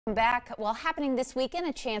Back, well, happening this weekend,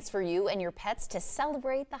 a chance for you and your pets to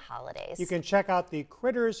celebrate the holidays. You can check out the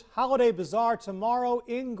Critters Holiday Bazaar tomorrow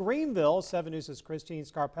in Greenville. 7 News' Christine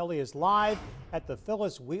Scarpelli is live at the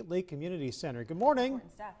Phillis Wheatley Community Center. Good morning.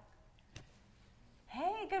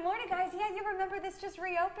 Hey, good morning, guys. Yeah, you remember this just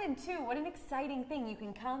reopened, too. What an exciting thing. You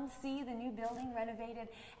can come see the new building renovated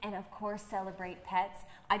and, of course, celebrate pets.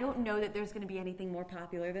 I don't know that there's going to be anything more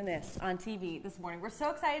popular than this on TV this morning. We're so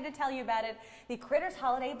excited to tell you about it. The Critters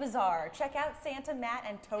Holiday Bazaar. Check out Santa, Matt,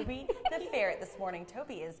 and Toby the ferret this morning.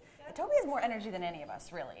 Toby has more energy than any of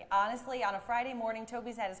us, really. Honestly, on a Friday morning,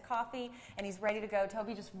 Toby's had his coffee and he's ready to go.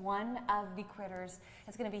 Toby, just one of the critters,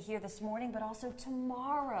 is going to be here this morning, but also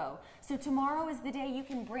tomorrow. So tomorrow is the day you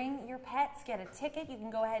can bring your pets, get a ticket. You can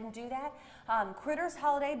go ahead and do that. Critters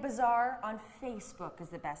Holiday Bazaar on Facebook is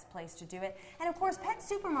the best place to do it. And of course, Pet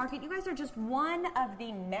Supermarket, you guys are just one of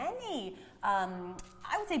the many,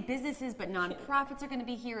 I would say businesses, but nonprofits are going to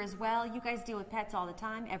be here as well. You guys deal with pets all the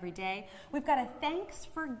time, every day. We've got a Thanks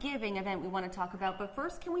for Giving event we want to talk about, but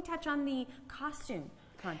first, can we touch on the costume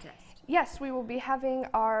contest? Yes, we will be having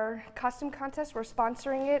our costume contest. We're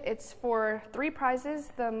sponsoring it. It's for 3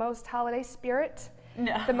 prizes: the most holiday spirit,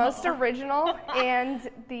 the most original, and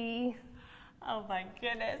the... Oh my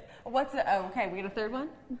goodness. What's the... Oh, okay, we got a third one?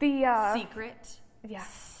 The... Secret. Yeah.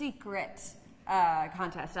 Secret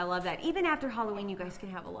contest. I love that. Even after Halloween, you guys can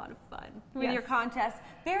have a lot of fun with your contest.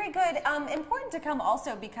 Very good. Important to come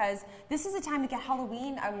also because this is a time to get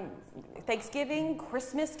Halloween, Thanksgiving,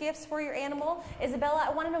 Christmas gifts for your animal. Isabella,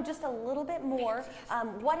 I want to know just a little bit more.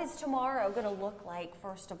 What is tomorrow going to look like,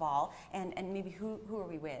 first of all, and maybe who are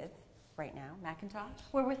we with right now? Macintosh?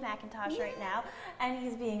 We're with Macintosh right now, and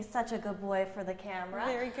he's being such a good boy for the camera.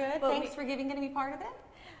 Very good. Thanks for Giving going to be part of it?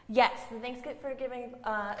 Yes, the Thanks for Giving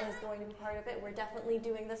is going to be part of it. We're definitely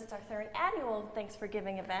doing this. It's our 3rd annual Thanks for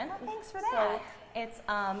Giving event. Oh, thanks for that. So it's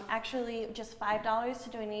actually just $5 to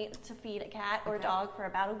donate to feed a cat or a dog for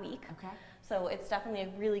about a week. Okay. So it's definitely a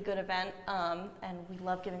really good event, and we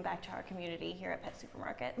love giving back to our community here at Pet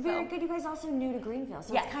Supermarket. Very good. You guys also new to Greenville,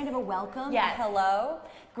 so it's kind of a welcome. Yes. Hello.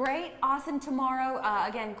 Great. Awesome. Tomorrow,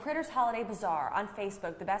 again, Critters Holiday Bazaar on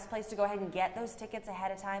Facebook. The best place to go ahead and get those tickets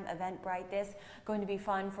ahead of time. Eventbrite this. Going to be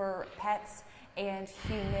fun for pets and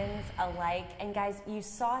humans alike. And guys, you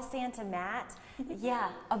saw Santa Matt. Yeah,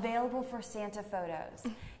 available for Santa photos.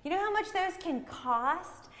 You know how much those can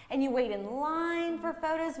cost? And you wait in line for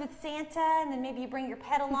photos with Santa, and then maybe you bring your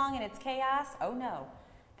pet along and it's chaos. Oh no,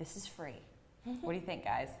 this is free. What do you think,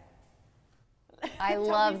 guys? I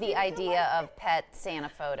love the idea of pet Santa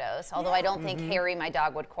photos, although I don't think Harry, my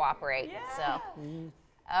dog, would cooperate. So, all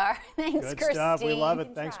right, thanks, Good Christine. stuff. We love it.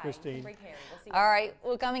 Thanks, Christine. All right,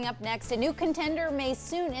 well, coming up next, a new contender may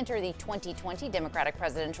soon enter the 2020 Democratic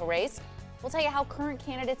presidential race. We'll tell you how current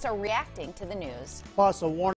candidates are reacting to the news. Plus, a warning.